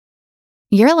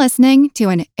You're listening to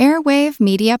an Airwave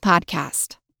Media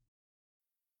Podcast.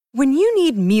 When you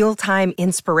need mealtime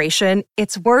inspiration,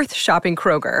 it's worth shopping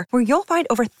Kroger, where you'll find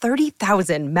over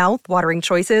 30,000 mouth-watering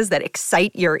choices that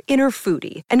excite your inner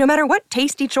foodie. And no matter what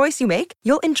tasty choice you make,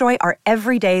 you'll enjoy our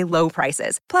everyday low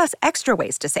prices, plus extra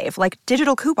ways to save, like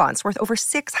digital coupons worth over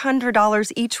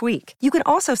 $600 each week. You can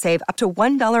also save up to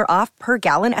 $1 off per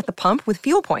gallon at the pump with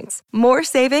fuel points. More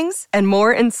savings and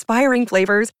more inspiring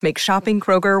flavors make shopping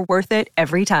Kroger worth it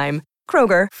every time.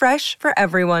 Kroger, fresh for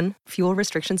everyone. Fuel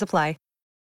restrictions apply.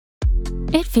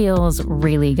 It feels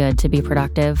really good to be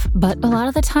productive, but a lot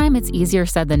of the time it's easier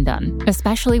said than done,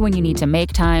 especially when you need to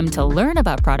make time to learn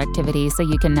about productivity so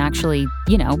you can actually,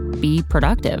 be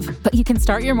productive. But you can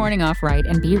start your morning off right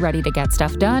and be ready to get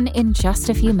stuff done in just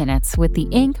a few minutes with the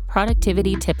Inc.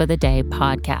 Productivity Tip of the Day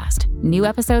podcast. New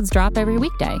episodes drop every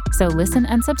weekday, so listen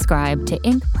and subscribe to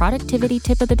Inc. Productivity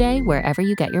Tip of the Day wherever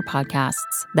you get your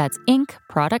podcasts. That's Inc.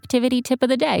 Productivity Tip of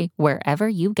the Day wherever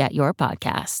you get your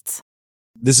podcasts.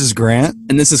 This is Grant.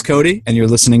 And this is Cody. And you're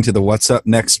listening to the What's Up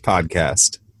Next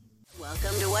podcast.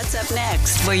 Welcome to What's Up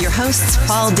Next, where your hosts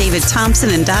Paul David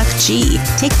Thompson and Doc G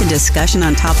take the discussion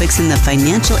on topics in the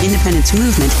financial independence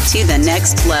movement to the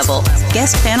next level.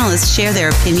 Guest panelists share their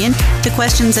opinion to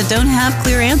questions that don't have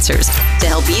clear answers to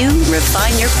help you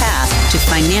refine your path to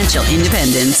financial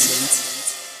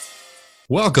independence.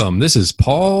 Welcome. This is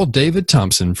Paul David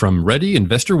Thompson from Ready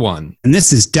Investor One. And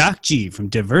this is Doc G from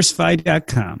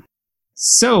Diversify.com.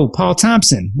 So, Paul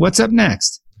Thompson, what's up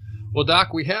next? Well,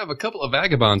 Doc, we have a couple of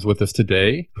vagabonds with us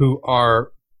today who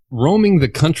are roaming the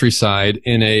countryside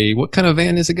in a, what kind of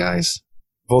van is it, guys?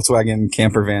 Volkswagen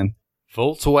camper van.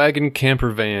 Volkswagen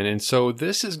camper van. And so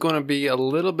this is going to be a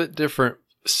little bit different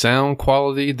sound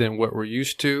quality than what we're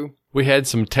used to. We had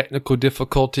some technical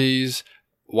difficulties.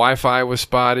 Wi-Fi was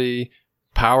spotty.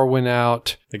 Power went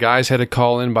out. The guys had to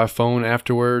call in by phone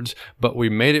afterwards, but we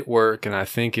made it work, and I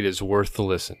think it is worth the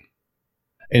listen.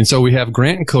 And so we have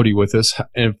Grant and Cody with us.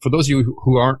 And for those of you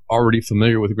who aren't already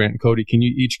familiar with Grant and Cody, can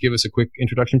you each give us a quick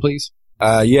introduction, please?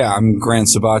 I'm Grant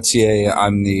Sabbattier.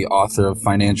 I'm the author of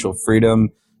Financial Freedom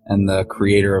and the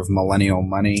creator of Millennial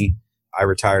Money. I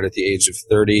retired at the age of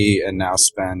 30 and now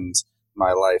spend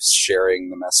my life sharing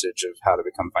the message of how to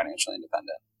become financially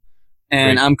independent.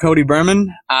 And I'm Cody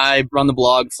Berman. I run the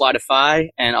blog Fly to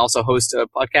Fi and also host a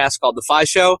podcast called The Fi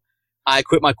Show. I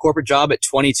quit my corporate job at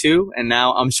 22, and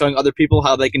now I'm showing other people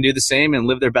how they can do the same and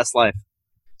live their best life.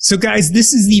 So, guys,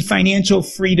 this is the Financial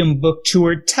Freedom Book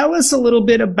Tour. Tell us a little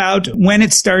bit about when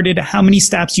it started, how many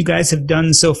stops you guys have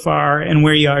done so far, and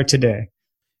where you are today.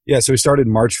 Yeah, so we started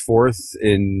March 4th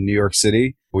in New York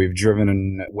City. We've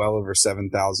driven well over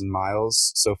 7,000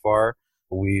 miles so far.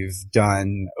 We've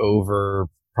done over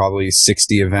probably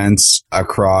 60 events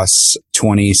across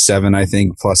 27, I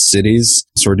think, plus cities.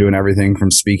 So we're doing everything from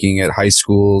speaking at high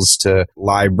schools to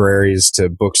libraries to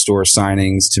bookstore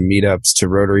signings to meetups to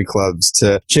Rotary clubs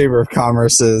to Chamber of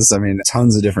Commerce's. I mean,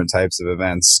 tons of different types of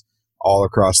events all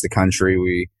across the country.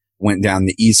 We went down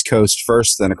the East Coast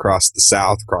first, then across the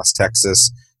South, across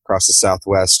Texas, across the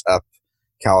Southwest, up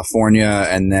California,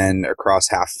 and then across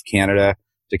half of Canada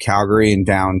to Calgary and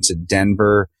down to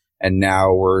Denver. And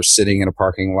now we're sitting in a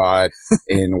parking lot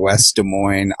in West Des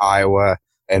Moines, Iowa,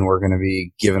 and we're going to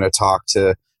be giving a talk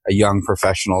to a young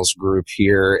professionals group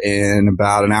here in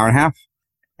about an hour and a half.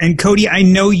 And Cody, I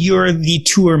know you're the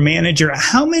tour manager.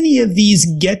 How many of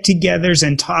these get-togethers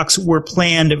and talks were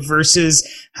planned versus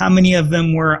how many of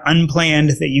them were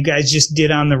unplanned that you guys just did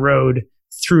on the road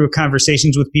through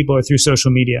conversations with people or through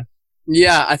social media?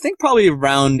 Yeah, I think probably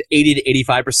around 80 to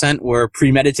 85% were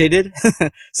premeditated.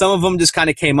 Some of them just kind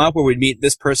of came up where we'd meet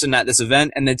this person at this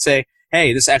event and they'd say,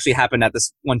 hey, this actually happened at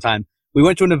this one time. We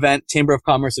went to an event, Chamber of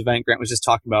Commerce event Grant was just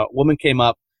talking about. A woman came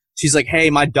up. She's like,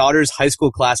 hey, my daughter's high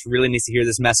school class really needs to hear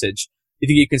this message. Do you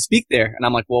think you can speak there? And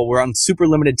I'm like, well, we're on super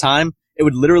limited time. It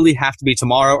would literally have to be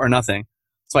tomorrow or nothing.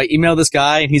 So I emailed this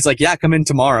guy and he's like, yeah, come in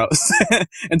tomorrow.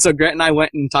 And so Grant and I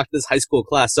went and talked to this high school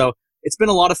class. So it's been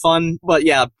a lot of fun, but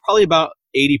yeah, probably about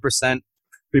 80%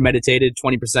 premeditated,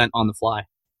 20% on the fly.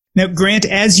 Now, Grant,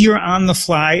 as you're on the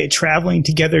fly, traveling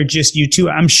together, just you two,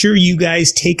 I'm sure you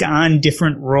guys take on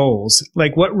different roles.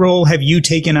 Like, what role have you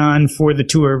taken on for the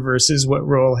tour versus what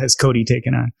role has Cody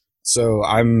taken on? So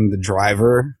I'm the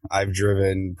driver. I've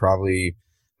driven probably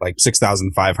like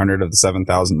 6,500 of the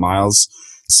 7,000 miles.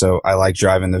 So I like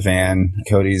driving the van.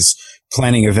 Cody's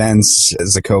planning events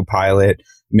as a co-pilot,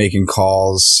 making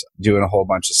calls, doing a whole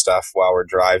bunch of stuff while we're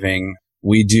driving.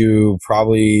 We do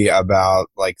probably about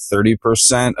like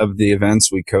 30% of the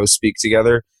events we co-speak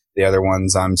together. The other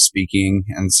ones I'm speaking.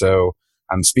 And so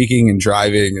I'm speaking and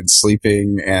driving and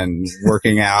sleeping and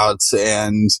working out.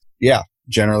 And yeah,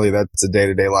 generally that's a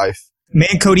day-to-day life.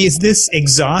 Man, Cody, is this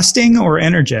exhausting or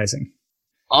energizing?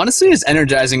 Honestly, it's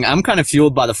energizing. I'm kind of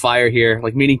fueled by the fire here,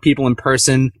 like meeting people in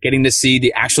person, getting to see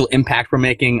the actual impact we're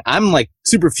making. I'm like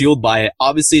super fueled by it.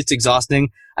 Obviously, it's exhausting.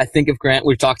 I think if Grant,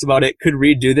 we've talked about it, could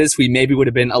redo this, we maybe would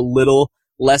have been a little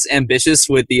less ambitious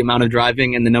with the amount of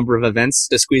driving and the number of events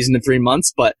to squeeze into 3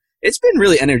 months. But it's been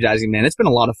really energizing, man. It's been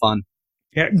a lot of fun.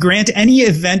 Yeah, Grant, any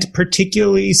event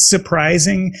particularly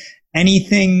surprising?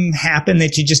 Anything happen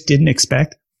that you just didn't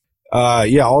expect?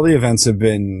 Yeah, all the events have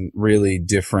been really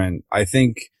different. I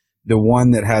think the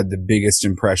one that had the biggest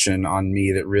impression on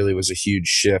me that really was a huge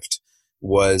shift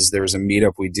was there was a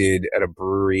meetup we did at a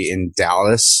brewery in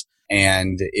Dallas.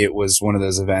 And it was one of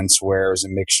those events where it was a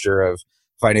mixture of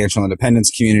financial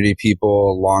independence community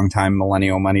people, longtime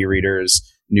millennial money readers,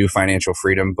 new financial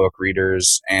freedom book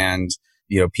readers. And,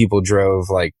 people drove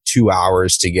like 2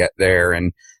 hours to get there.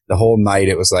 And the whole night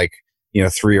it was like,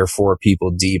 3 or 4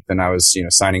 people deep. And I was,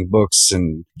 signing books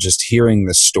and just hearing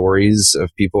the stories of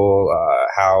people,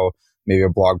 how maybe a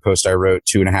blog post I wrote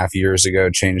 2.5 years ago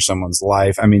changed someone's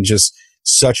life. I mean, just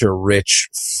such a rich,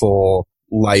 full,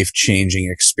 life-changing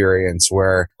experience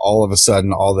where all of a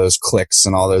sudden all those clicks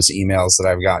and all those emails that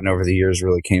I've gotten over the years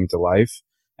really came to life.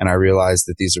 And I realized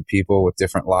that these are people with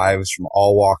different lives from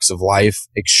all walks of life,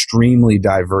 extremely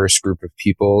diverse group of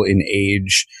people in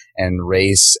age and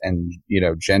race and,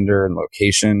 gender and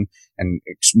location, and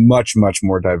much, much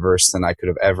more diverse than I could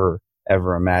have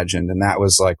ever imagined. And that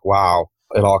was like, wow,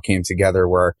 it all came together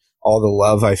where all the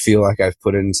love I feel like I've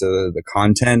put into the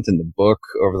content and the book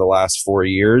over the last 4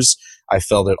 years, I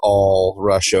felt it all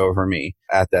rush over me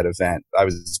at that event. I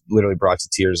was literally brought to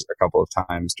tears a couple of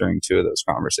times during 2 of those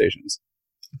conversations.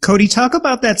 Cody, talk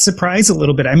about that surprise a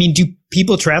little bit. I mean, do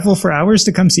people travel for hours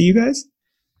to come see you guys?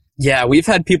 Yeah, we've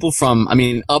had people from,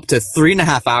 up to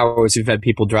 3.5 hours we've had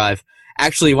people drive.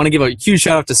 Actually, I want to give a huge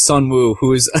shout out to Sun Woo,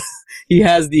 he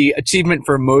has the achievement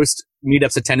for most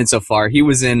meetups attended so far. He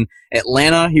was in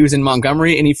Atlanta, he was in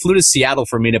Montgomery, and he flew to Seattle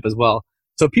for a meetup as well.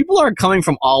 So people are coming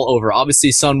from all over.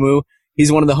 Obviously, Sun Woo,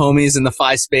 he's one of the homies in the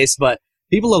Phi space, but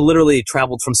people have literally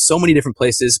traveled from so many different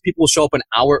places. People will show up an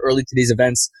hour early to these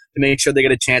events to make sure they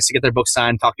get a chance to get their book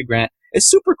signed, talk to Grant. It's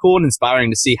super cool and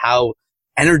inspiring to see how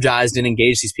energized and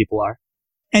engaged these people are.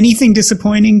 Anything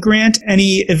disappointing, Grant?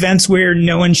 Any events where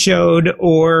no one showed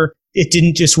or it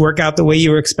didn't just work out the way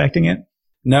you were expecting it?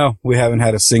 No, we haven't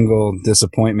had a single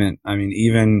disappointment. I mean,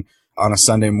 even on a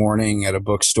Sunday morning at a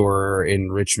bookstore in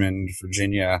Richmond,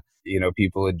 Virginia,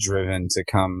 people had driven to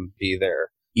come be there.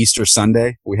 Easter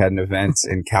Sunday, we had an event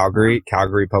in Calgary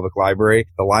Public Library.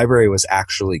 The library was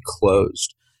actually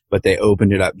closed, but they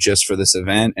opened it up just for this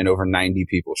event and over 90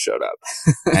 people showed up.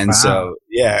 And wow. So,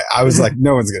 yeah, I was like,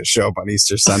 no one's going to show up on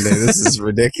Easter Sunday. This is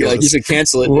ridiculous. Like, you should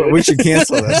cancel it. Dude. We should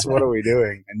cancel this. What are we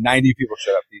doing? And 90 people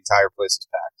showed up. The entire place was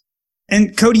packed.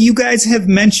 And Cody, you guys have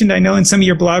mentioned, I know in some of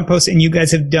your blog posts, and you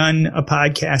guys have done a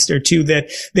podcast or two,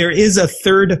 that there is a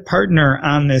third partner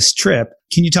on this trip.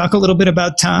 Can you talk a little bit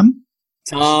about Tom?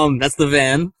 Tom, that's the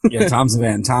van. Yeah, Tom's the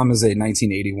van. Tom is a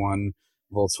 1981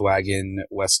 Volkswagen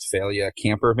Westphalia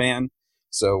camper van.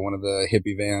 So one of the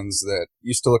hippie vans that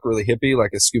used to look really hippie,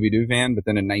 like a Scooby-Doo van, but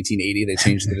then in 1980 they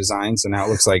changed the design. So now it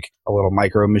looks like a little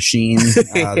micro machine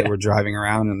that we're driving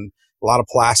around, and a lot of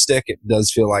plastic. It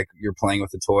does feel like you're playing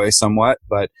with a toy somewhat,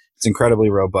 but it's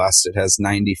incredibly robust. It has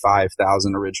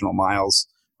 95,000 original miles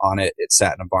on it. It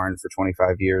sat in a barn for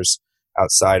 25 years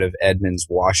outside of Edmonds,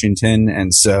 Washington.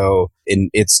 And so in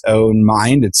its own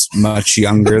mind, it's much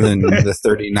younger than the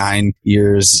 39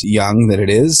 years young that it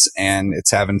is. And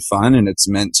it's having fun and it's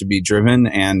meant to be driven,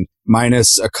 and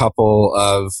minus a couple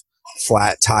of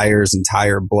flat tires and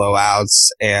tire blowouts.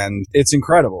 And it's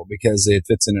incredible because it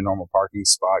fits in a normal parking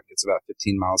spot. It's about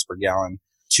 15 miles per gallon.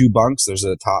 2 bunks. There's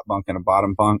a top bunk and a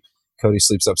bottom bunk. Cody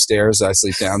sleeps upstairs. I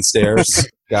sleep downstairs.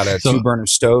 Got a 2-burner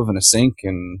stove and a sink,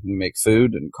 and we make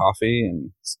food and coffee,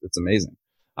 and it's amazing.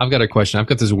 I've got a question. I've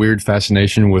got this weird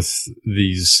fascination with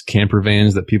these camper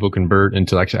vans that people convert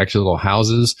into actually little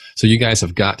houses. So you guys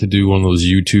have got to do one of those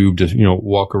YouTube to,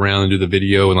 walk around and do the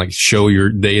video and like show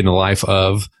your day in the life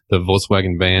of the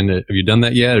Volkswagen van. Have you done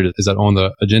that yet, or is that on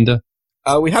the agenda?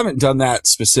 We haven't done that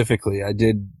specifically. I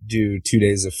did do 2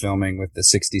 days of filming with the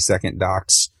 60-Second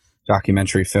Docs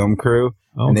documentary film crew,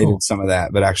 and they did some of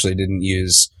that, but actually didn't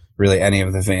use really any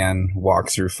of the van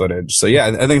walkthrough footage. So yeah,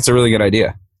 I think it's a really good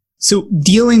idea. So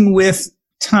dealing with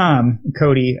Tom,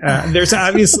 Cody, there's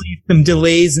obviously some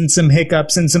delays and some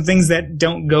hiccups and some things that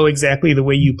don't go exactly the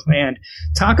way you planned.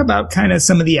 Talk about kind of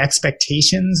some of the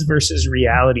expectations versus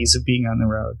realities of being on the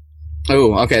road.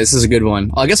 Oh, okay. This is a good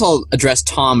one. I guess I'll address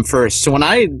Tom first. So when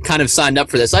I kind of signed up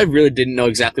for this, I really didn't know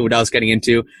exactly what I was getting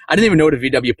into. I didn't even know what a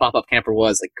VW pop-up camper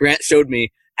was. Like Grant showed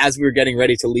me as we were getting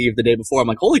ready to leave the day before. I'm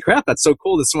like, holy crap, that's so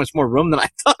cool. There's so much more room than I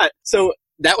thought. So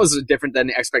that was different than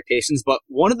the expectations. But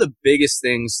one of the biggest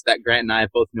things that Grant and I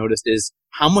have both noticed is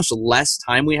how much less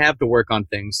time we have to work on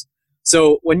things.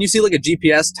 So when you see like a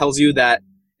GPS tells you that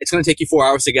it's going to take you 4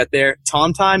 hours to get there,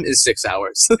 Tom time is 6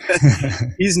 hours.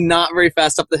 He's not very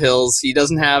fast up the hills. He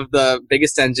doesn't have the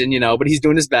biggest engine, but he's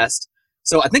doing his best.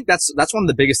 So I think that's one of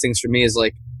the biggest things for me is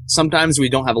like sometimes we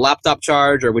don't have a laptop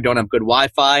charge or we don't have good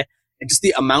Wi-Fi. And just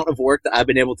the amount of work that I've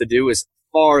been able to do is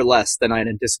far less than I had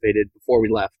anticipated before we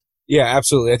left. Yeah,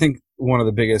 absolutely. I think one of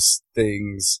the biggest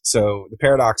things, so the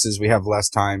paradox is we have less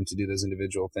time to do those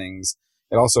individual things.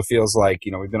 It also feels like,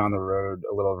 we've been on the road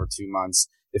a little over 2 months.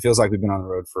 It feels like we've been on the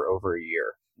road for over a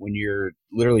year. When you're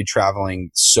literally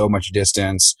traveling so much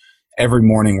distance, every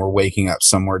morning we're waking up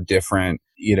somewhere different,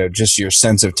 just your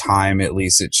sense of time, at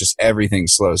least it's just everything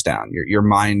slows down. Your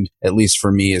mind, at least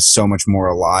for me, is so much more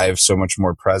alive, so much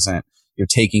more present. You're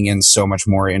taking in so much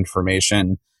more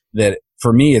information that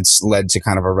for me, it's led to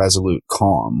kind of a resolute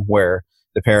calm where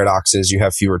the paradox is you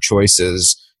have fewer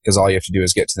choices because all you have to do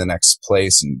is get to the next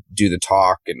place and do the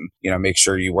talk and, make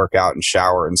sure you work out and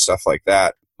shower and stuff like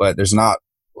that. But there's not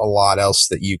a lot else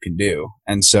that you can do.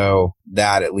 And so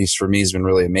that, at least for me, has been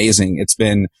really amazing. It's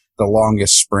been the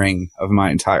longest spring of my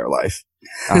entire life.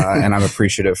 And I'm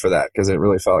appreciative for that because it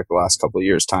really felt like the last couple of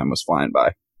years time was flying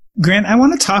by. Grant, I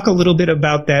want to talk a little bit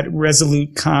about that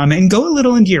resolute calm and go a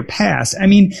little into your past.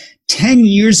 10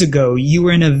 years ago, you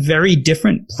were in a very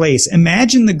different place.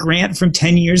 Imagine the Grant from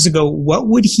 10 years ago. What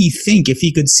would he think if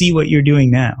he could see what you're doing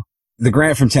now? The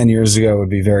Grant from 10 years ago would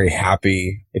be very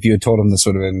happy. If you had told him this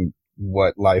would have been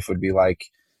what life would be like,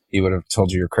 he would have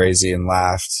told you you're crazy and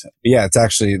laughed. But yeah,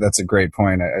 that's a great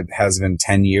point. It has been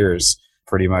 10 years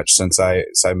pretty much since I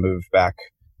moved back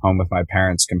home with my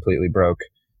parents completely broke.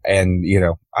 And,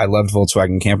 I loved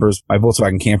Volkswagen campers. My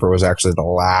Volkswagen camper was actually the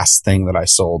last thing that I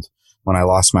sold when I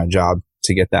lost my job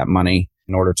to get that money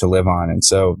in order to live on. And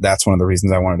so that's one of the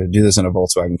reasons I wanted to do this in a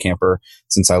Volkswagen camper.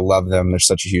 Since I love them, they're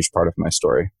such a huge part of my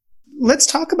story. Let's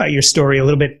talk about your story a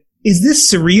little bit. Is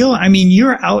this surreal?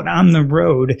 You're out on the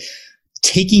road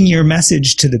taking your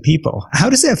message to the people. How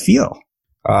does that feel?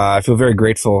 I feel very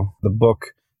grateful. The book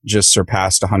just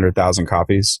surpassed 100,000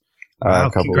 copies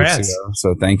a couple weeks ago.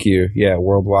 So thank you. Yeah,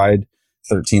 worldwide,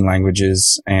 13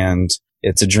 languages. And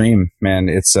it's a dream, man.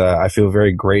 I feel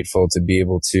very grateful to be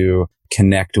able to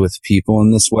connect with people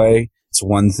in this way. It's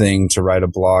one thing to write a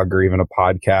blog or even a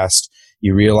podcast.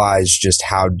 You realize just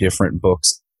how different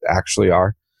books actually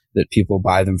are, that people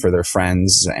buy them for their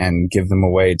friends and give them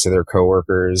away to their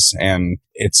coworkers. And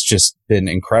it's just been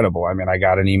incredible. I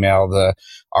got an email, the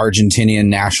Argentinian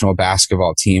national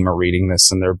basketball team are reading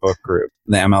this in their book group.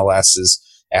 The MLS is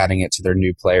adding it to their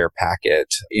new player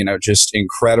packet, just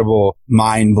incredible,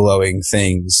 mind-blowing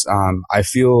things. I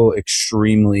feel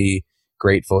extremely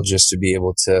grateful just to be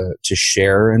able to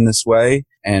share in this way.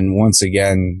 And once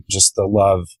again, just the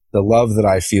love that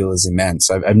I feel is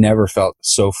immense. I've never felt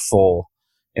so full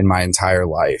in my entire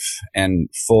life, and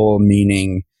full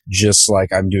meaning just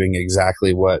like I'm doing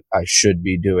exactly what I should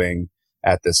be doing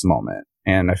at this moment.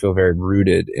 And I feel very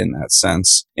rooted in that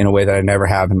sense in a way that I never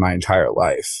have in my entire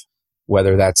life,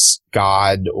 whether that's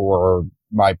God or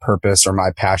my purpose or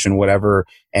my passion, whatever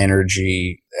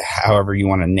energy, however you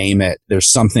want to name it. There's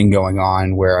something going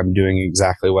on where I'm doing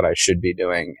exactly what I should be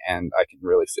doing. And I can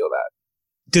really feel that.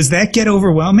 Does that get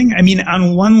overwhelming?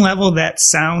 On one level, that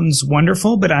sounds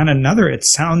wonderful, but on another, it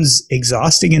sounds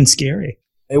exhausting and scary.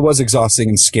 It was exhausting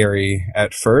and scary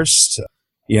at first.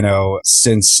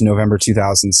 Since November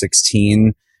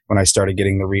 2016, when I started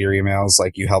getting the reader emails,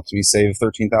 like, you helped me save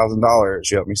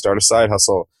 $13,000. You helped me start a side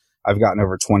hustle. I've gotten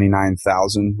over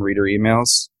 29,000 reader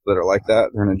emails that are like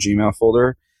that. They're in a Gmail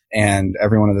folder. And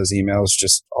every one of those emails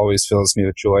just always fills me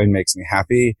with joy and makes me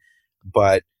happy.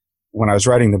 But when I was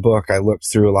writing the book, I looked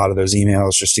through a lot of those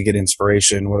emails just to get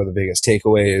inspiration. What are the biggest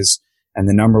takeaways? And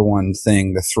the number one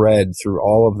thing, the thread through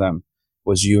all of them,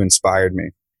 was you inspired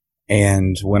me.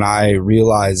 And when I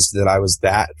realized that I was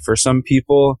that for some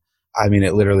people,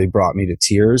 it literally brought me to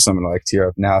tears. I'm going to tear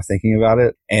up now thinking about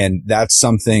it. And that's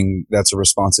a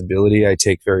responsibility I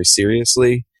take very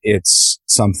seriously. It's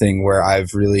something where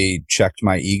I've really checked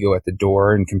my ego at the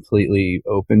door and completely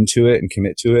open to it and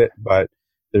commit to it. But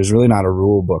there's really not a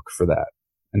rule book for that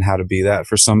and how to be that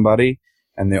for somebody.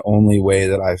 And the only way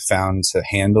that I've found to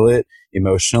handle it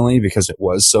emotionally, because it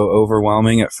was so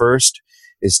overwhelming at first,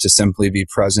 is to simply be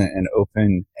present and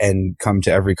open and come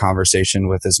to every conversation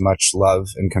with as much love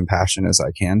and compassion as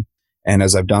I can. And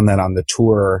as I've done that on the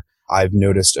tour, I've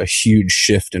noticed a huge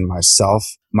shift in myself.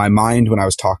 My mind, when I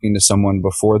was talking to someone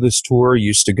before this tour,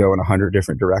 used to go in 100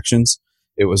 different directions.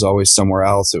 It was always somewhere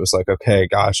else. It was like, okay,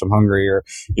 gosh, I'm hungry, or,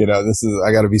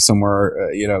 I got to be somewhere,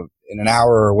 in an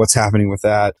hour, or what's happening with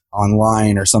that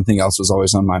online, or something else was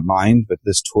always on my mind. But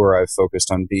this tour, I've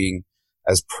focused on being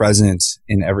as present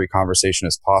in every conversation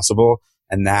as possible.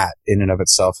 And that in and of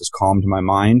itself has calmed my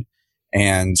mind.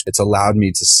 And it's allowed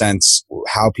me to sense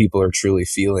how people are truly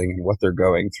feeling and what they're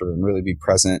going through, and really be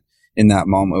present in that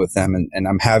moment with them. And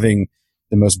I'm having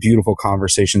the most beautiful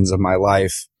conversations of my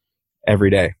life every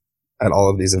day at all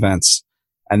of these events.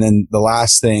 And then the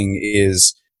last thing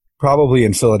is probably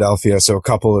in Philadelphia. So a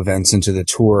couple events into the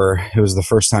tour, it was the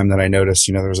first time that I noticed,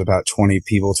 there was about 20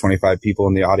 people, 25 people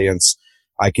in the audience.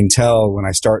 I can tell when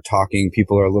I start talking,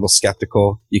 people are a little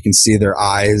skeptical. You can see their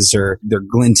eyes they're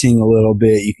glinting a little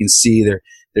bit. You can see their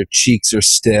cheeks are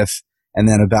stiff. And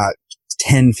then about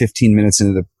 10, 15 minutes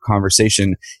into the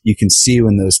conversation, you can see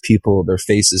when those people, their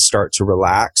faces start to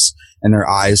relax and their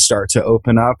eyes start to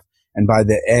open up. And by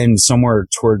the end, somewhere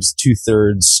towards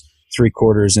 2/3,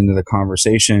 3/4 into the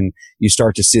conversation, you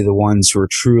start to see the ones who are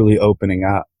truly opening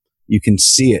up. You can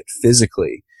see it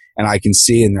physically. And I can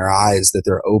see in their eyes that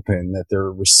they're open, that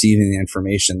they're receiving the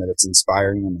information, that it's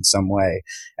inspiring them in some way.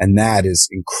 And that is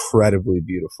incredibly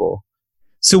beautiful.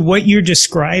 So what you're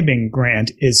describing,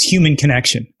 Grant, is human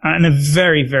connection on a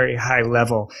very, very high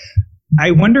level.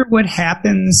 I wonder what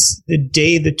happens the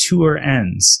day the tour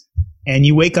ends and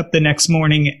you wake up the next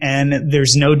morning and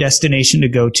there's no destination to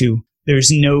go to. There's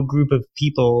no group of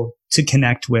people to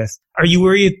connect with. Are you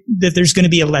worried that there's going to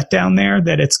be a letdown there,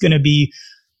 that it's going to be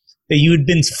that you had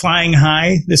been flying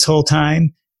high this whole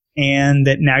time and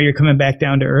that now you're coming back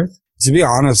down to earth? To be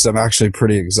honest, I'm actually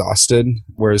pretty exhausted.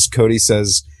 Whereas Cody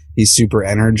says he's super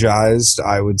energized,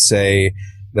 I would say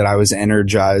that I was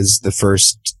energized the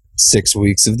first 6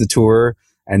 weeks of the tour.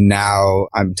 And now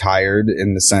I'm tired,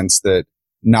 in the sense that,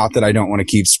 not that I don't want to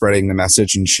keep spreading the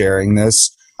message and sharing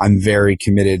this. I'm very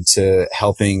committed to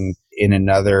helping in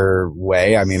another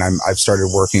way. I mean, I've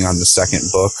started working on the second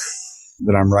book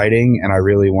that I'm writing, and I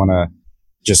really want to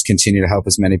just continue to help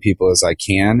as many people as I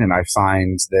can. And I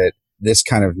find that this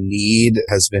kind of need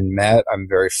has been met. I'm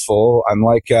very full. I'm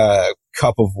like a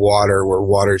cup of water where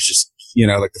water's just,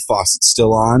 like the faucet's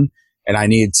still on, and I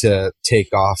need to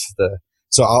take off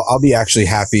so I'll be actually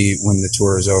happy when the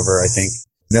tour is over, I think.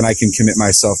 Then I can commit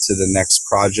myself to the next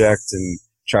project and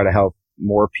try to help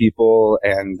more people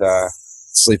and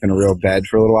sleep in a real bed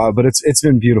for a little while. But it's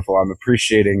been beautiful. I'm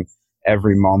appreciating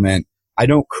every moment. I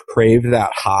don't crave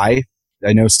that high.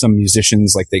 I know some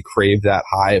musicians, like, they crave that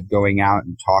high of going out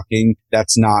and talking.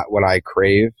 That's not what I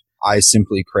crave. I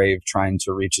simply crave trying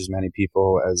to reach as many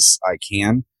people as I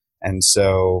can. And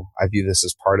so I view this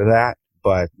as part of that.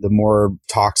 But the more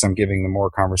talks I'm giving, the more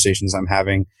conversations I'm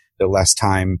having, the less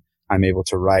time I'm able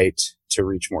to write to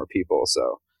reach more people.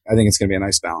 So I think it's going to be a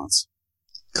nice balance.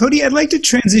 Cody, I'd like to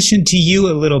transition to you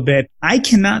a little bit. I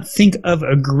cannot think of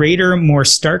a greater, more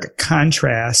stark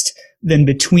contrast than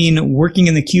between working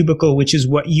in the cubicle, which is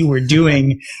what you were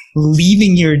doing,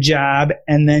 leaving your job,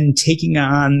 and then taking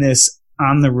on this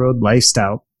on-the-road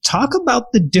lifestyle. Talk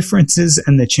about the differences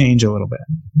and the change a little bit.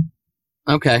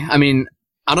 Okay. I mean,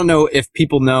 I don't know if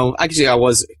people know. Actually, I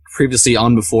was previously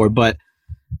on before, but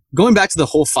going back to the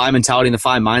whole FI mentality and the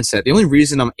FI mindset, the only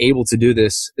reason I'm able to do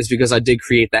this is because I did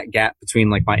create that gap between,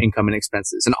 like, my income and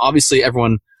expenses. And obviously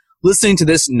everyone listening to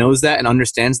this knows that and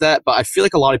understands that, but I feel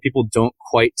like a lot of people don't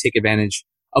quite take advantage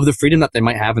of the freedom that they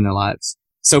might have in their lives.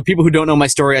 So people who don't know my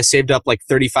story, I saved up like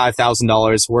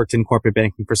 $35,000, worked in corporate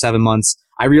banking for 7 months.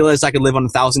 I realized I could live on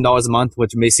 $1,000 a month,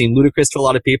 which may seem ludicrous to a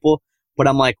lot of people, but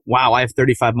I'm like, wow, I have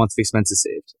 35 months of expenses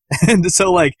saved. And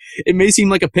so, like, it may seem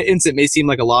like a pittance. It may seem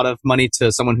like a lot of money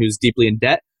to someone who's deeply in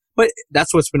debt, but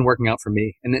that's what's been working out for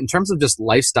me. And in terms of just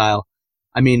lifestyle,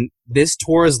 I mean, this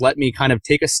tour has let me kind of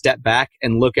take a step back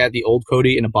and look at the old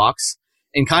Cody in a box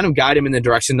and kind of guide him in the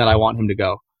direction that I want him to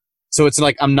go. So it's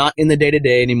like, I'm not in the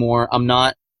day-to-day anymore. I'm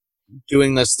not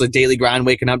doing the daily grind,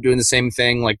 waking up, doing the same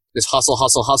thing, like this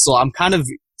hustle. I'm kind of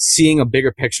seeing a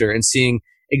bigger picture and seeing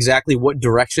exactly what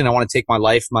direction I want to take my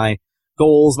life, my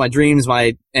goals, my dreams,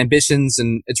 my ambitions.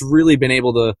 And it's really been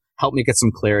able to help me get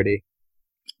some clarity.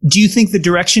 Do you think the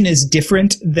direction is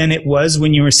different than it was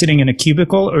when you were sitting in a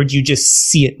cubicle, or do you just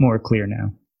see it more clear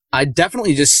now? I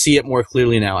definitely just see it more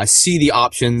clearly now. I see the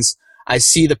options. I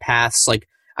see the paths. Like,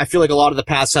 I feel like a lot of the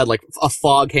paths had like a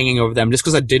fog hanging over them just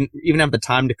because I didn't even have the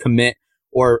time to commit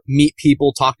or meet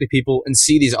people, talk to people, and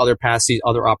see these other paths, these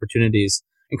other opportunities.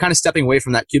 And kind of stepping away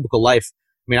from that cubicle life,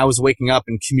 mean, I was waking up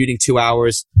and commuting 2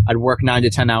 hours. I'd work 9 to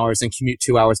 10 hours and commute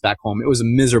 2 hours back home. It was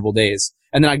miserable days.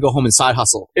 And then I'd go home and side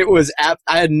hustle. I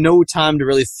had no time to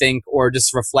really think or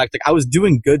just reflect. Like, I was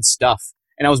doing good stuff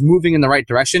and I was moving in the right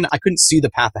direction. I couldn't see the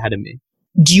path ahead of me.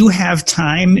 Do you have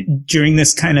time during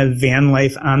this kind of van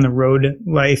life, on the road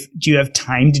life? Do you have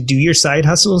time to do your side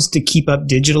hustles to keep up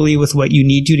digitally with what you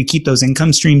need to keep those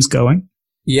income streams going?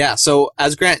 Yeah. So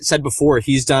as Grant said before,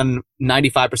 he's done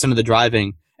 95% of the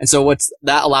driving. And so what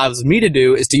that allows me to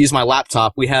do is to use my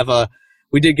laptop. We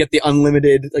did get the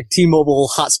unlimited like T-Mobile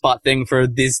hotspot thing for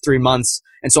these 3 months.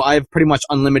 And so I have pretty much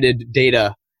unlimited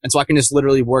data. And so I can just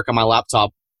literally work on my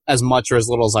laptop as much or as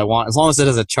little as I want, as long as it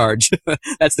has a charge.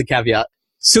 That's the caveat.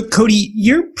 So Cody,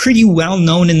 you're pretty well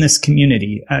known in this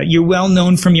community. You're well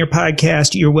known from your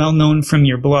podcast. You're well known from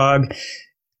your blog.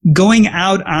 Going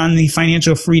out on the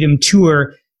Financial Freedom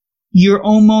Tour, you're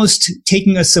almost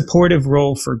taking a supportive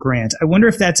role for Grant. I wonder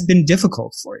if that's been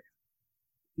difficult for you.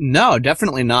 No,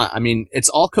 definitely not. I mean, it's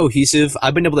all cohesive.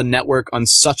 I've been able to network on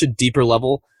such a deeper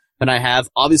level than I have.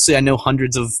 Obviously, I know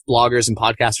hundreds of bloggers and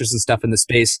podcasters and stuff in the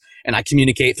space, and I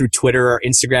communicate through Twitter or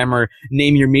Instagram or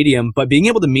name your medium. But being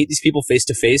able to meet these people face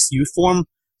to face, you form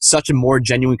such a more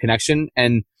genuine connection,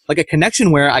 and like a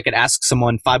connection where I could ask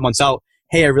someone 5 months out,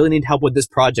 hey, I really need help with this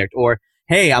project, or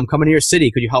hey, I'm coming to your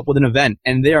city. Could you help with an event?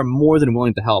 And they are more than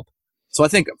willing to help. So I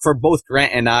think for both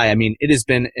Grant and I mean, it has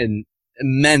been an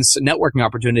immense networking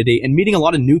opportunity and meeting a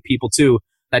lot of new people too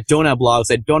that don't have blogs,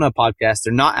 that don't have podcasts,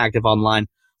 they're not active online.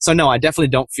 So no, I definitely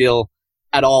don't feel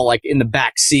at all like in the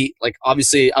back seat. Like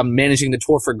obviously I'm managing the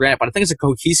tour for Grant, but I think it's a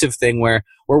cohesive thing where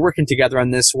we're working together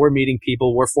on this. We're meeting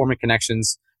people, we're forming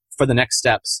connections for the next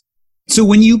steps. So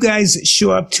when you guys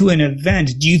show up to an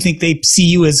event, do you think they see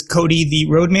you as Cody, the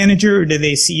road manager, or do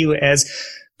they see you as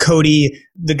Cody,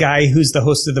 the guy who's the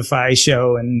host of the FI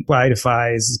show and Fly to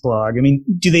FI is his blog? I mean,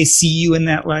 do they see you in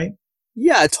that light?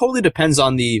 Yeah, it totally depends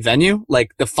on the venue.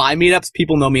 Like the FI meetups,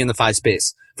 people know me in the FI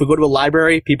space. If we go to a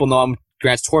library, people know I'm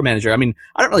Grant's tour manager. I mean,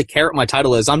 I don't really care what my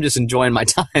title is. I'm just enjoying my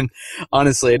time.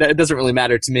 Honestly, it doesn't really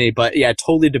matter to me. But yeah, it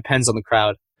totally depends on the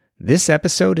crowd. This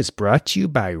episode is brought to you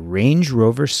by Range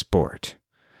Rover Sport.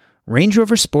 Range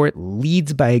Rover Sport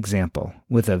leads by example.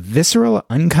 With a visceral,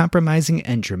 uncompromising,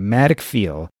 and dramatic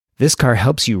feel, this car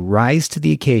helps you rise to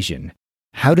the occasion.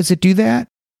 How does it do that?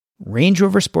 Range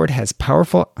Rover Sport has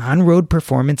powerful on-road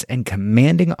performance and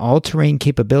commanding all-terrain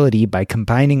capability by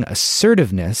combining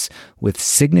assertiveness with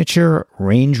signature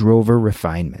Range Rover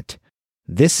refinement.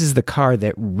 This is the car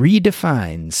that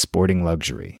redefines sporting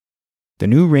luxury. The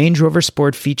new Range Rover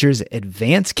Sport features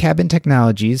advanced cabin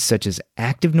technologies such as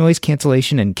active noise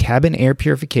cancellation and cabin air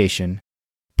purification,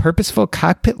 purposeful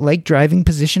cockpit-like driving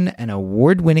position, and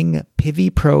award-winning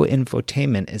Pivi Pro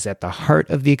infotainment is at the heart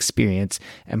of the experience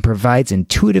and provides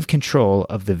intuitive control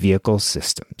of the vehicle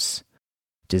systems.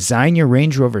 Design your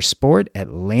Range Rover Sport at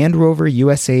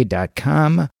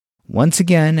LandRoverUSA.com. Once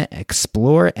again,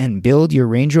 explore and build your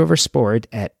Range Rover Sport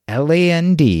at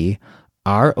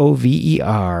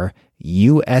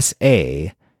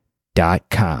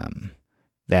LandRoverUSA.com.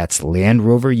 That's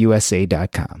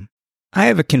LandRoverUSA.com. I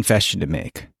have a confession to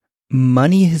make.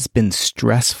 Money has been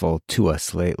stressful to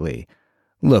us lately.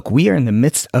 Look, we are in the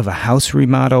midst of a house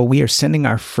remodel. We are sending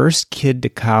our first kid to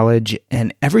college,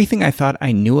 and everything I thought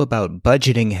I knew about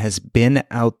budgeting has been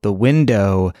out the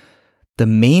window. The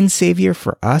main savior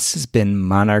for us has been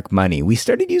Monarch Money. We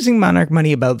started using Monarch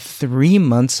Money about 3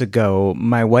 months ago.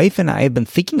 My wife and I have been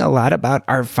thinking a lot about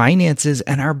our finances,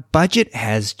 and our budget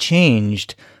has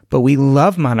changed. But we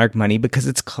love Monarch Money because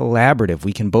it's collaborative.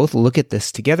 We can both look at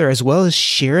this together as well as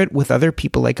share it with other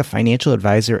people like a financial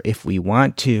advisor if we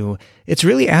want to. It's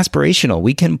really aspirational.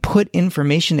 We can put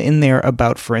information in there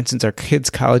about, for instance, our kids'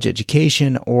 college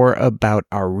education or about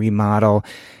our remodel.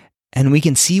 And we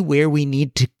can see where we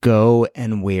need to go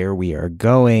and where we are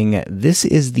going. This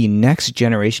is the next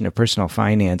generation of personal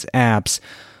finance apps.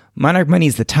 Monarch Money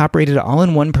is the top-rated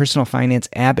all-in-one personal finance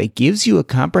app. It gives you a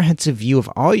comprehensive view of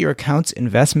all your accounts,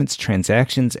 investments,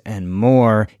 transactions, and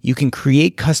more. You can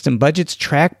create custom budgets,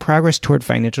 track progress toward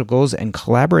financial goals, and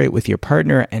collaborate with your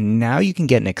partner. And now you can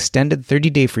get an extended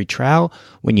 30-day free trial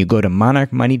when you go to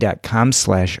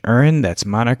monarchmoney.com/earn. That's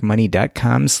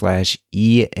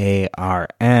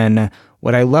monarchmoney.com/EARN.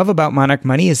 What I love about Monarch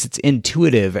Money is it's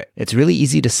intuitive. It's really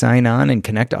easy to sign on and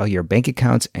connect all your bank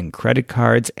accounts and credit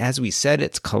cards. As we said,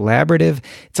 it's collaborative.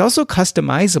 It's also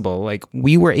customizable. Like,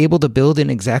 we were able to build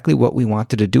in exactly what we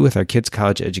wanted to do with our kids'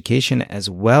 college education as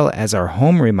well as our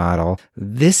home remodel.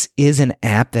 This is an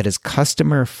app that is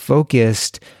customer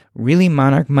focused, Really,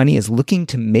 Monarch Money is looking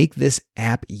to make this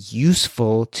app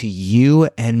useful to you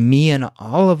and me and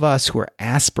all of us who are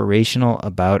aspirational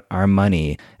about our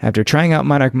money. After trying out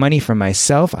Monarch Money for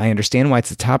myself, I understand why it's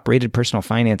the top-rated personal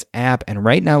finance app, and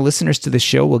right now listeners to the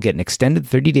show will get an extended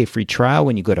 30-day free trial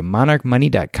when you go to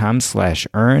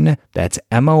monarchmoney.com/earn. That's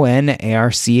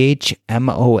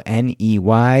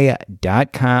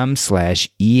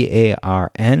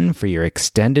monarchmoney.com/EARN for your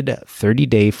extended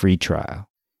 30-day free trial.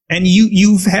 And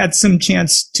you've had some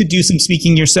chance to do some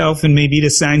speaking yourself and maybe to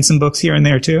sign some books here and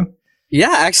there too?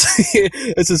 Yeah, actually,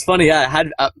 this is funny. Yeah, I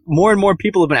had more and more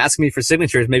people have been asking me for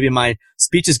signatures. Maybe my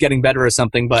speech is getting better or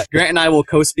something, but Grant and I will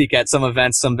co-speak at some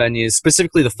events, some venues,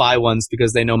 specifically the FI ones,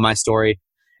 because they know my story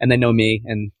and they know me.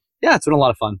 And yeah, it's been a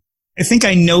lot of fun. I think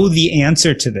I know the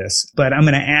answer to this, but I'm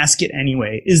going to ask it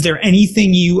anyway. Is there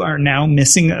anything you are now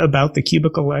missing about the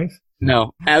cubicle life?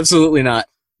 No, absolutely not.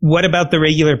 What about the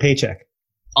regular paycheck?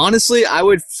 Honestly, I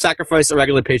would sacrifice a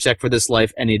regular paycheck for this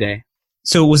life any day.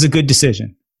 So it was a good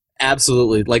decision.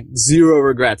 Absolutely. Like zero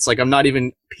regrets. Like I'm not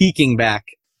even peeking back.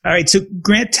 All right. So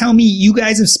Grant, tell me, you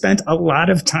guys have spent a lot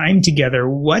of time together.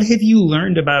 What have you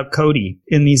learned about Cody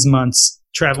in these months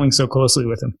traveling so closely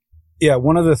with him? Yeah,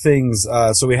 one of the things,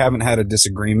 so we haven't had a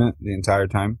disagreement the entire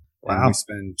time. Wow. We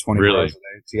spend 24 hours a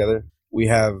day together. We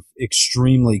have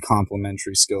extremely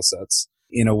complementary skill sets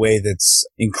in a way that's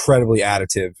incredibly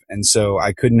additive. And so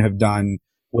I couldn't have done,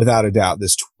 without a doubt,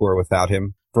 this tour without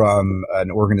him. From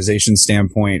an organization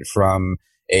standpoint, from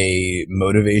a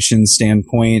motivation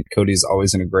standpoint, Cody's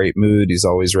always in a great mood. He's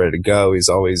always ready to go. He's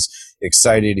always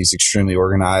excited. He's extremely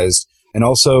organized. And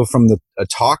also from a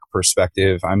talk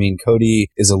perspective, I mean, Cody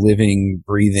is a living,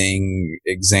 breathing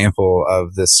example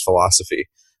of this philosophy,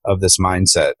 of this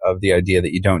mindset, of the idea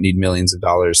that you don't need millions of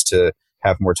dollars to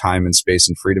have more time and space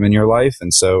and freedom in your life.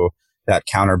 And so that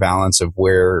counterbalance of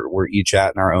where we're each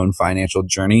at in our own financial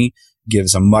journey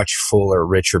gives a much fuller,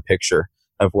 richer picture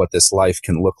of what this life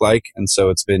can look like. And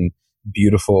so it's been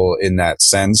beautiful in that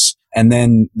sense. And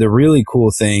then the really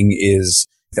cool thing is,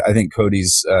 I think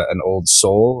Cody's an old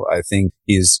soul. I think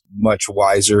he's much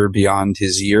wiser beyond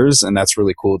his years. And that's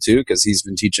really cool too, because he's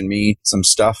been teaching me some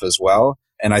stuff as well.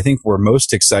 And I think we're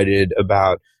most excited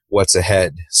about what's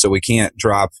ahead. So we can't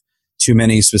drop too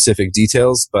many specific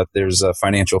details, but there's a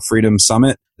Financial Freedom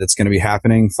Summit that's going to be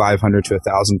happening, 500 to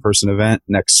 1,000 person event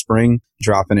next spring,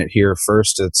 dropping it here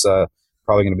first. It's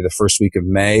probably going to be the first week of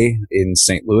May in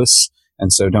St. Louis.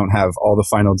 And so don't have all the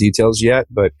final details yet,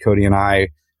 but Cody and I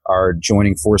are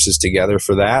joining forces together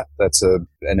for that. That's an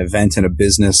event and a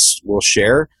business we'll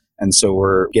share. And so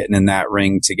we're getting in that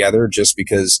ring together just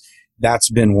because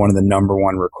that's been one of the number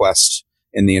one requests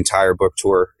in the entire book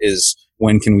tour is,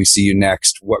 when can we see you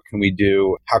next? What can we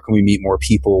do? How can we meet more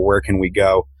people? Where can we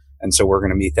go? And so we're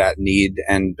going to meet that need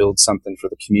and build something for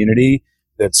the community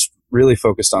that's really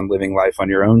focused on living life on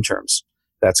your own terms.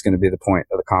 That's going to be the point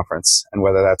of the conference. And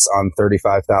whether that's on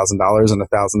 $35,000 and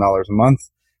 $1,000 a month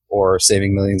or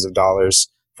saving millions of dollars,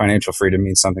 financial freedom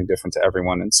means something different to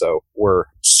everyone. And so we're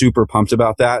super pumped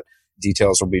about that.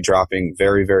 Details will be dropping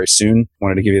very, very soon.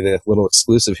 Wanted to give you the little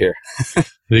exclusive here.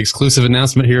 The exclusive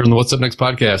announcement here on the What's Up Next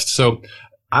podcast. So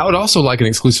I would also like an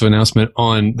exclusive announcement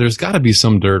on, there's got to be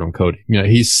some dirt on Cody. You know,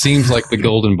 he seems like the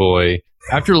golden boy.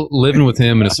 After living with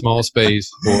him in a small space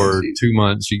for 2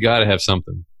 months, you got to have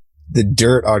something. The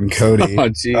dirt on Cody. Oh,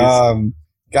 jeez.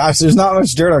 Gosh, there's not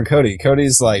much dirt on Cody.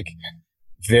 Cody's like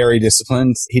very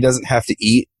disciplined. He doesn't have to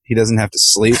eat. He doesn't have to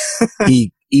sleep.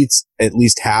 He eats at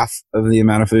least half of the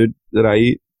amount of food that I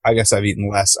eat. I guess I've eaten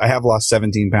less. I have lost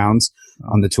 17 pounds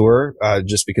on the tour,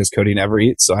 just because Cody never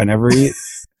eats, so I never eat.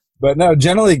 But no,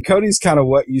 generally Cody's kind of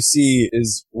what you see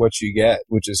is what you get,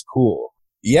 which is cool.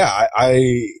 Yeah,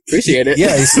 I appreciate it.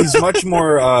 Yeah, he's much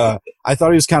more, I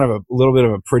thought he was kind of a little bit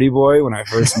of a pretty boy when I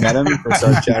first met him, first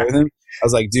started chatting with him. I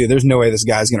was like, dude, there's no way this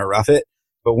guy's going to rough it.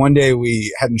 But one day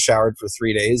we hadn't showered for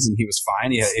 3 days and he was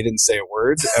fine. He didn't say a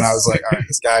word. And I was like, all right,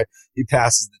 this guy, he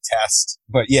passes the test.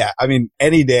 But yeah, I mean,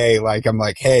 any day, like, I'm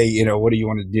like, hey, you know, what do you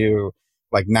want to do?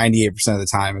 Like 98% of the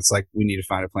time, it's like, we need to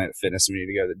find a Planet Fitness and we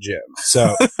need to go to the gym.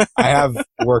 So I have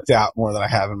worked out more than I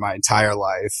have in my entire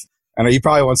life. I know he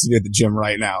probably wants to be at the gym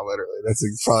right now, literally. That's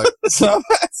probably so.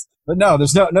 But no,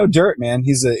 there's no dirt, man.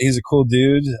 He's a cool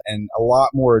dude and a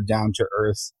lot more down to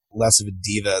earth, less of a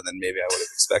diva than maybe I would have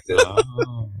expected.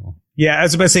 Oh. Yeah, I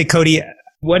was about to say, Cody,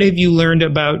 what have you learned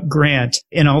about Grant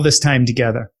in all this time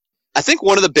together? I think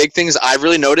one of the big things I've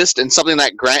really noticed, and something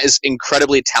that Grant is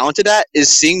incredibly talented at, is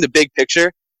seeing the big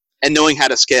picture and knowing how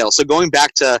to scale. So going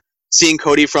back to seeing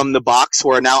Cody from the box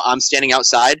where now I'm standing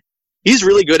outside, he's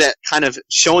really good at kind of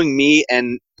showing me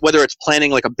and whether it's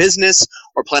planning like a business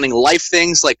or planning life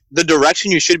things, like the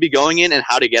direction you should be going in and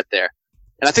how to get there.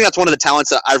 And I think that's one of the talents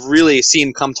that I've really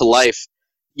seen come to life.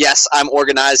 Yes, I'm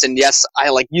organized, and yes, I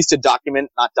used to but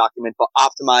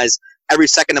optimize every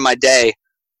second of my day.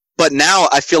 But now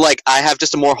I feel like I have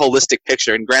just a more holistic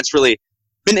picture, and Grant's really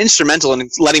been instrumental in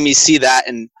letting me see that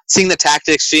and seeing the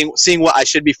tactics, seeing what I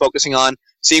should be focusing on,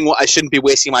 seeing what I shouldn't be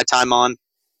wasting my time on.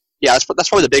 Yeah, that's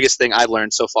probably the biggest thing I've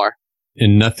learned so far.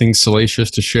 And nothing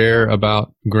salacious to share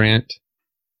about Grant?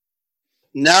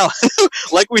 No,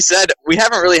 like we said, we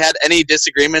haven't really had any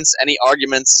disagreements, any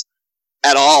arguments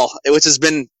at all, which has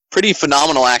been pretty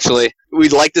phenomenal, actually. We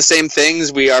like the same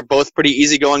things. We are both pretty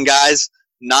easygoing guys,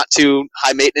 not too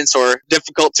high maintenance or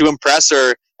difficult to impress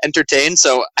or entertain.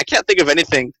 So I can't think of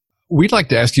anything. We'd like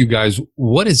to ask you guys,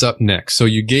 what is up next? So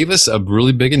you gave us a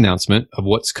really big announcement of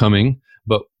what's coming,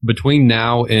 but between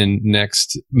now and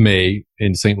next May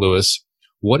in St. Louis,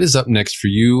 what is up next for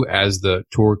you as the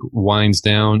tour winds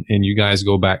down and you guys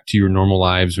go back to your normal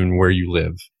lives and where you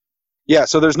live? Yeah,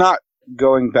 so there's not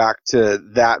going back to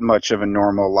that much of a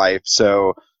normal life.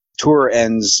 So tour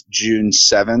ends June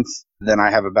 7th. Then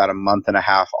I have about a month and a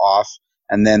half off.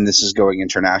 And then this is going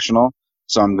international.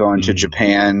 So I'm going to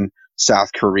Japan,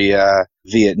 South Korea,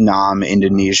 Vietnam,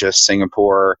 Indonesia,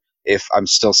 Singapore. If I'm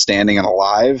still standing and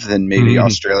alive, then maybe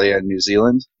Australia and New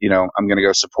Zealand. I'm going to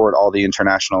go support all the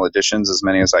international editions, as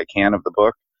many as I can of the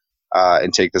book,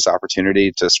 and take this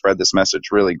opportunity to spread this message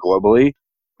really globally.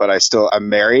 But I'm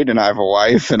married and I have a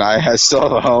wife and I still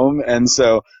have a home. And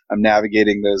so I'm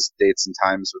navigating those dates and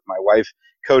times with my wife.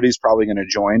 Cody's probably going to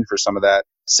join for some of that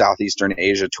Southeastern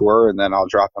Asia tour, and then I'll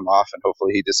drop him off and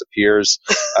hopefully he disappears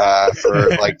for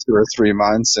 2 or 3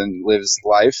 months and lives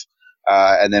life.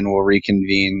 And then we'll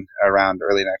reconvene around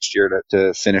early next year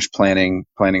to finish planning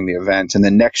the event. And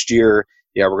then next year,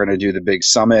 we're going to do the big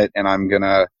summit, and I'm going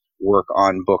to work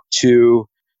on book 2.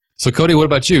 So Cody, what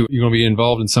about you? You're going to be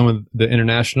involved in some of the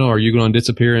international, or are you going to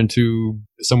disappear into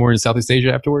somewhere in Southeast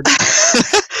Asia afterward?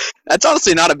 That's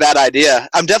honestly not a bad idea.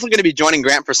 I'm definitely going to be joining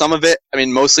Grant for some of it. I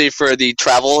mean, mostly for the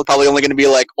travel. Probably only going to be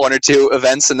 1 or 2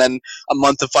 events and then a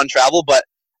month of fun travel. But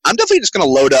I'm definitely just going to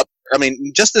load up. I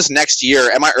mean, just this next year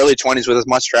at my early 20s with as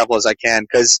much travel as I can,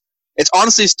 because it's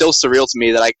honestly still surreal to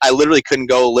me that I literally couldn't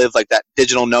go live like that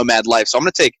digital nomad life. So I'm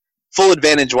going to take full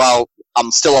advantage while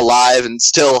I'm still alive and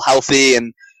still healthy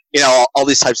and, all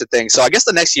these types of things. So I guess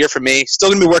the next year for me, still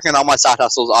going to be working on all my side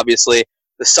hustles, obviously.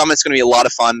 The summit's going to be a lot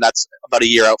of fun. That's about a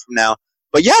year out from now.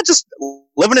 But yeah, just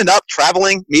living it up,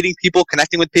 traveling, meeting people,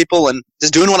 connecting with people, and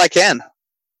just doing what I can.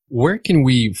 Where can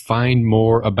we find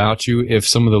more about you if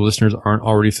some of the listeners aren't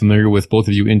already familiar with both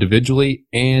of you individually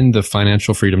and the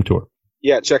Financial Freedom Tour?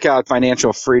 Yeah, check out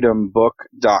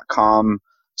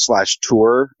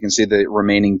financialfreedombook.com/tour. You can see the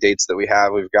remaining dates that we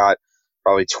have. We've got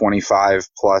probably 25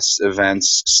 plus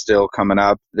events still coming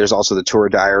up. There's also the tour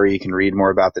diary. You can read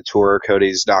more about the tour.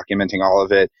 Cody's documenting all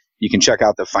of it. You can check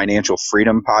out the Financial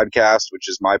Freedom podcast, which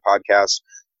is my podcast,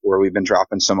 where we've been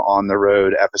dropping some on the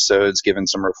road episodes, giving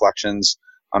some reflections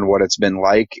on what it's been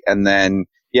like. And then,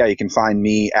 you can find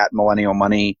me at Millennial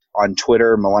Money on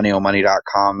Twitter,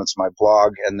 millennialmoney.com. That's my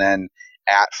blog. And then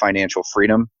at Financial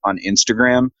Freedom on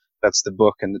Instagram. That's the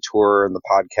book and the tour and the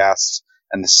podcasts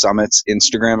and the summit's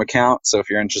Instagram account. So if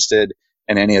you're interested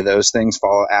in any of those things,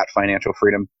 follow at Financial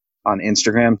Freedom on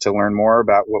Instagram to learn more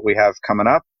about what we have coming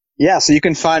up. Yeah, so you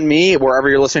can find me wherever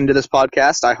you're listening to this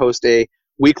podcast. I host a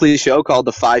weekly show called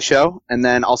The Fi Show, and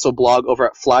then also blog over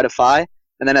at Fly to Fi.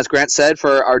 And then as Grant said,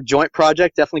 for our joint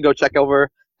project, definitely go check over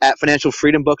at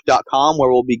financialfreedombook.com, where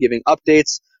we'll be giving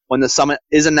updates when the summit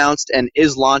is announced and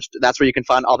is launched. That's where you can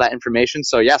find all that information.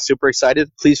 So yeah, super excited.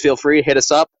 Please feel free, hit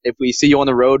us up. If we see you on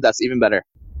the road, that's even better.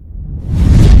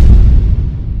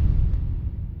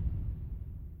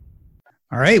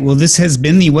 All right. Well, this has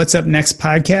been the What's Up Next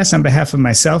podcast. On behalf of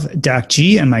myself, Doc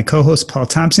G, and my co-host, Paul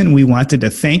Thompson, we wanted to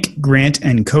thank Grant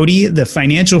and Cody. The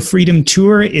Financial Freedom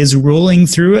Tour is rolling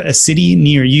through a city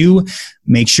near you.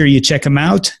 Make sure you check them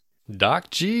out.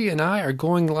 Doc G and I are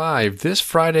going live this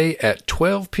Friday at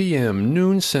 12 p.m.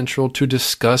 noon Central to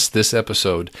discuss this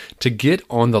episode. To get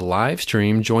on the live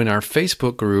stream, join our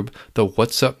Facebook group, the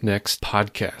What's Up Next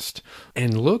podcast,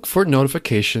 and look for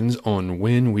notifications on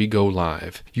when we go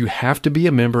live. You have to be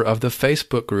a member of the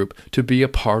Facebook group to be a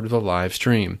part of the live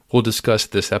stream. We'll discuss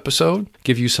this episode,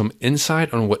 give you some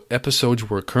insight on what episodes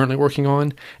we're currently working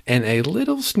on, and a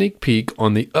little sneak peek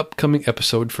on the upcoming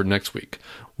episode for next week.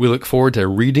 We look forward to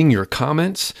reading your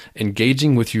comments,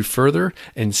 engaging with you further,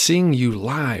 and seeing you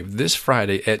live this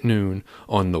Friday at noon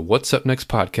on the What's Up Next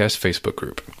podcast Facebook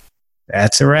group.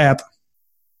 That's a wrap.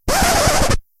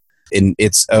 in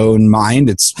its own mind.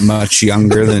 It's much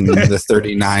younger than the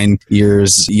 39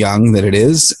 years young that it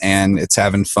is, and it's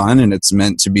having fun, and it's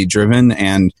meant to be driven,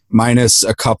 and minus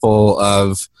a couple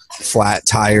of flat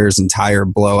tires and tire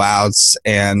blowouts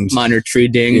and minor tree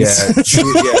dings.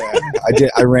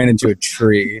 I ran into a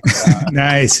tree.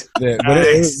 Nice. But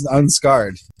it was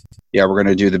unscarred. Yeah, we're going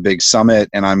to do the big summit,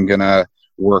 and I'm going to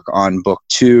work on book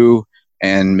 2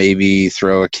 and maybe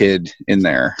throw a kid in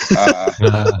there.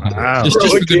 Wow. Just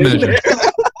for good measure.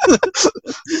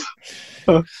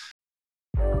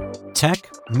 Tech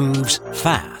moves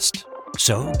fast,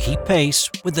 so keep pace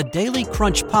with the Daily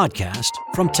Crunch podcast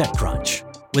from TechCrunch.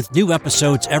 With new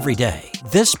episodes every day,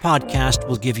 this podcast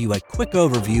will give you a quick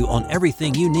overview on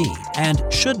everything you need and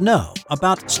should know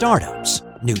about startups,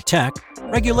 new tech,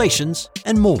 regulations,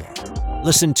 and more.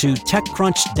 Listen to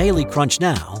TechCrunch Daily Crunch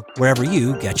now, wherever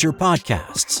you get your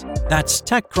podcasts. That's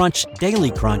TechCrunch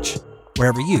Daily Crunch,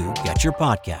 wherever you get your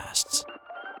podcasts.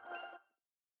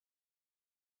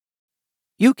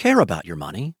 You care about your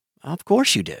money. Of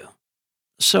course you do.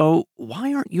 So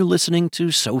why aren't you listening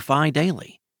to SoFi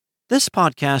Daily? This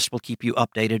podcast will keep you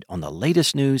updated on the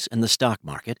latest news in the stock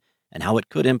market and how it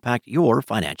could impact your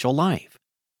financial life.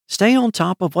 Stay on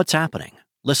top of what's happening.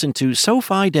 Listen to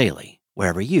SoFi Daily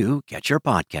wherever you get your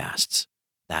podcasts.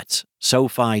 That's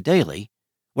SoFi Daily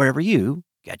wherever you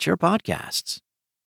get your podcasts.